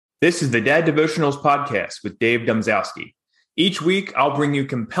This is the Dad Devotionals podcast with Dave Domzowski. Each week, I'll bring you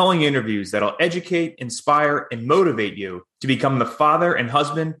compelling interviews that'll educate, inspire, and motivate you to become the father and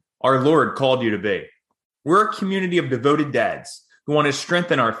husband our Lord called you to be. We're a community of devoted dads who want to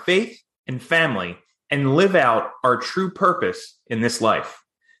strengthen our faith and family and live out our true purpose in this life.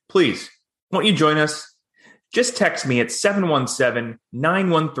 Please, won't you join us? Just text me at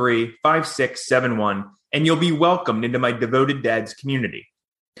 717-913-5671 and you'll be welcomed into my devoted dads community.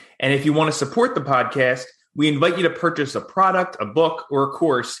 And if you want to support the podcast, we invite you to purchase a product, a book, or a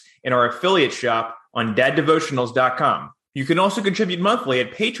course in our affiliate shop on daddevotionals.com. You can also contribute monthly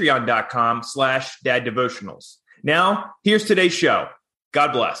at patreon.com/daddevotionals. Now, here's today's show.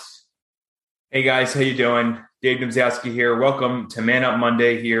 God bless. Hey guys, how you doing? Dave Domzowski here. Welcome to Man Up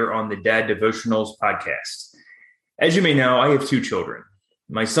Monday here on the Dad Devotionals podcast. As you may know, I have two children.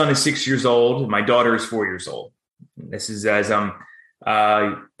 My son is 6 years old. My daughter is 4 years old. This is as I'm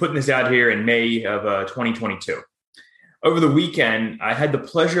putting this out here in May of 2022. Over the weekend, I had the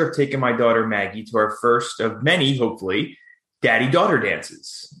pleasure of taking my daughter Maggie to our first of many, hopefully, daddy-daughter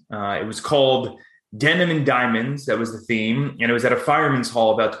dances. It was called Denim and Diamonds. That was the theme. And it was at a fireman's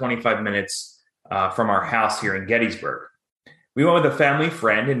hall about 25 minutes from our house here in Gettysburg. We went with a family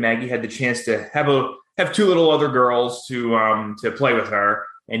friend, and Maggie had the chance to have two little other girls to play with her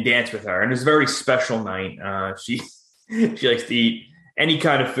and dance with her. And it was a very special night. She likes to eat any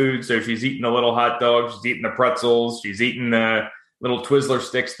kind of food. So she's eating the little hot dogs, she's eating the pretzels, she's eating the little Twizzler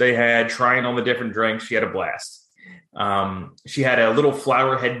sticks they had, trying all the different drinks. She had a blast. She had a little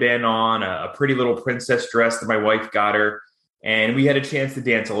flower headband on, a pretty little princess dress that my wife got her. And we had a chance to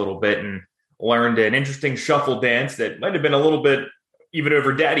dance a little bit and learned an interesting shuffle dance that might have been a little bit even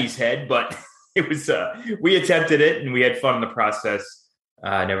over daddy's head, but it was, we attempted it and we had fun in the process.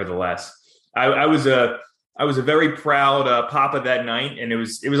 Nevertheless, I was a very proud papa that night, and it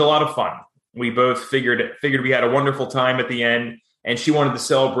was a lot of fun. We both figured we had a wonderful time at the end, and she wanted to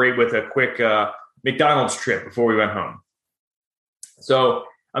celebrate with a quick McDonald's trip before we went home. So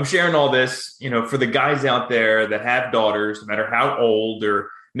I'm sharing all this, for the guys out there that have daughters, no matter how old,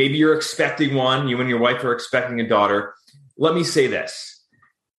 or maybe you're expecting one, you and your wife are expecting a daughter. Let me say this: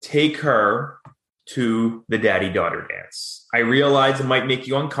 take her to the daddy-daughter dance. I realize it might make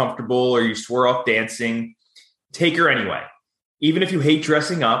you uncomfortable or you swear off dancing. Take her anyway. Even if you hate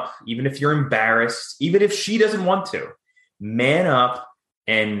dressing up, even if you're embarrassed, even if she doesn't want to, man up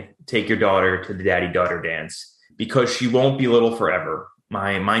and take your daughter to the daddy-daughter dance, because she won't be little forever.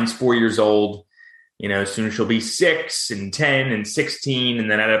 Mine's 4 years old. Soon she'll be 6 and 10 and 16.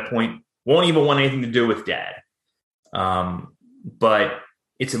 And then at that point, won't even want anything to do with dad. But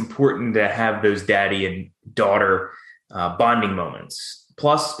it's important to have those daddy and daughter bonding moments.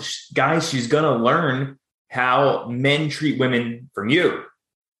 Plus, guys, she's going to learn how men treat women from you.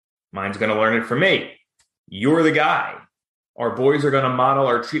 Mine's going to learn it from me. You're the guy. Our boys are going to model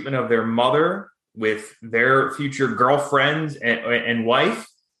our treatment of their mother with their future girlfriends and wife.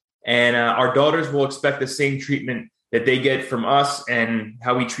 And our daughters will expect the same treatment that they get from us and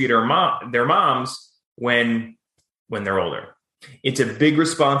how we treat their moms when they're older. It's a big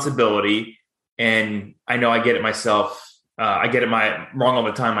responsibility. And I know I get it myself. I get it wrong all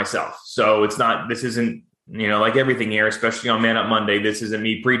the time myself. So this isn't, like everything here, especially on Man Up Monday, this isn't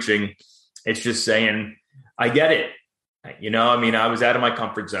me preaching. It's just saying, I get it. I was out of my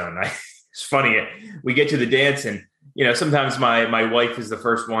comfort zone. It's funny. We get to the dance and, sometimes my wife is the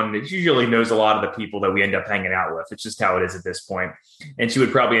first one that usually knows a lot of the people that we end up hanging out with. It's just how it is at this point. And she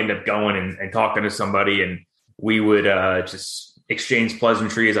would probably end up going and talking to somebody, and we would just exchange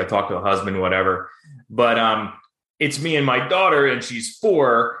pleasantries. I talk to a husband, whatever. But it's me and my daughter, and she's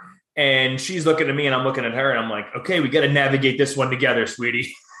 4, and she's looking at me and I'm looking at her, and I'm like, okay, we got to navigate this one together,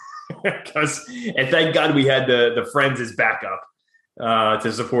 sweetie. And thank God we had the friends as backup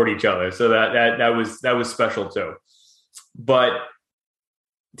to support each other. So that was special too. But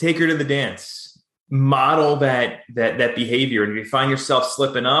take her to the dance, model that behavior. And if you find yourself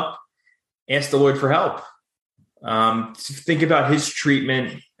slipping up, ask the Lord for help. Think about his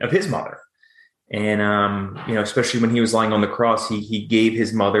treatment of his mother. And, especially when he was lying on the cross, he gave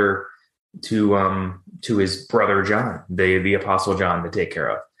his mother to his brother, John, the Apostle John, to take care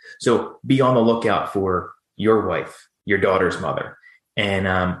of. So be on the lookout for your wife, your daughter's mother, and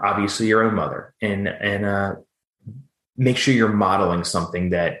obviously your own mother, and make sure you're modeling something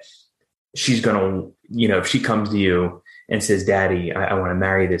that she's going to, if she comes to you and says, Daddy, I want to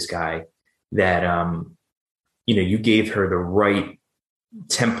marry this guy, that, you gave her the right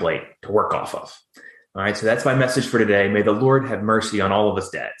template to work off of. All right. So that's my message for today. May the Lord have mercy on all of us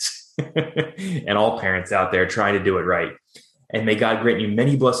dads and all parents out there trying to do it right. And may God grant you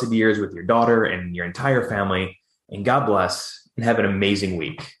many blessed years with your daughter and your entire family. And God bless and have an amazing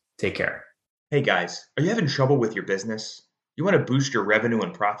week. Take care. Hey guys, are you having trouble with your business? You want to boost your revenue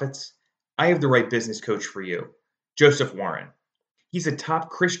and profits? I have the right business coach for you, Joseph Warren. He's a top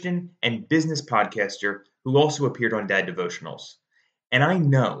Christian and business podcaster who also appeared on Dad Devotionals. And I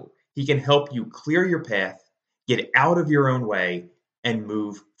know he can help you clear your path, get out of your own way, and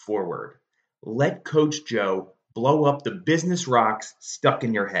move forward. Let Coach Joe blow up the business rocks stuck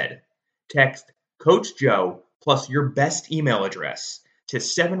in your head. Text Coach Joe plus your best email address to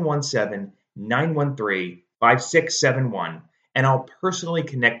 717-913-5671, and I'll personally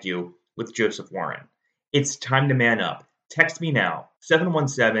connect you with Joseph Warren. It's time to man up. Text me now,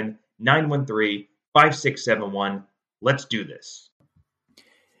 717-913-5671. Let's do this.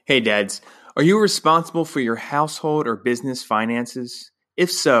 Hey dads, are you responsible for your household or business finances?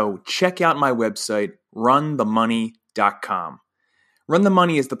 If so, check out my website, runthemoney.com. Run the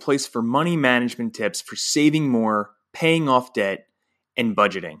Money is the place for money management tips for saving more, paying off debt, and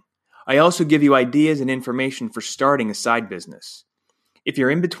budgeting. I also give you ideas and information for starting a side business. If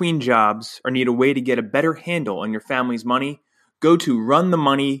you're in between jobs or need a way to get a better handle on your family's money, go to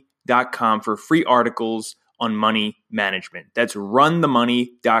runthemoney.com for free articles on money management. That's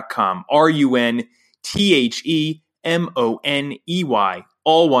runthemoney.com. RUNTHEMONEY,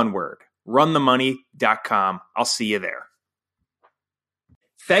 all one word. Runthemoney.com. I'll see you there.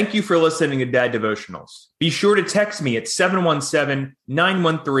 Thank you for listening to Dad Devotionals. Be sure to text me at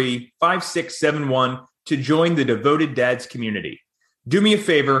 717-913-5671 to join the Devoted Dads community. Do me a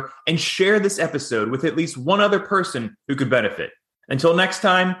favor and share this episode with at least one other person who could benefit. Until next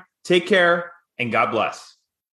time, take care and God bless.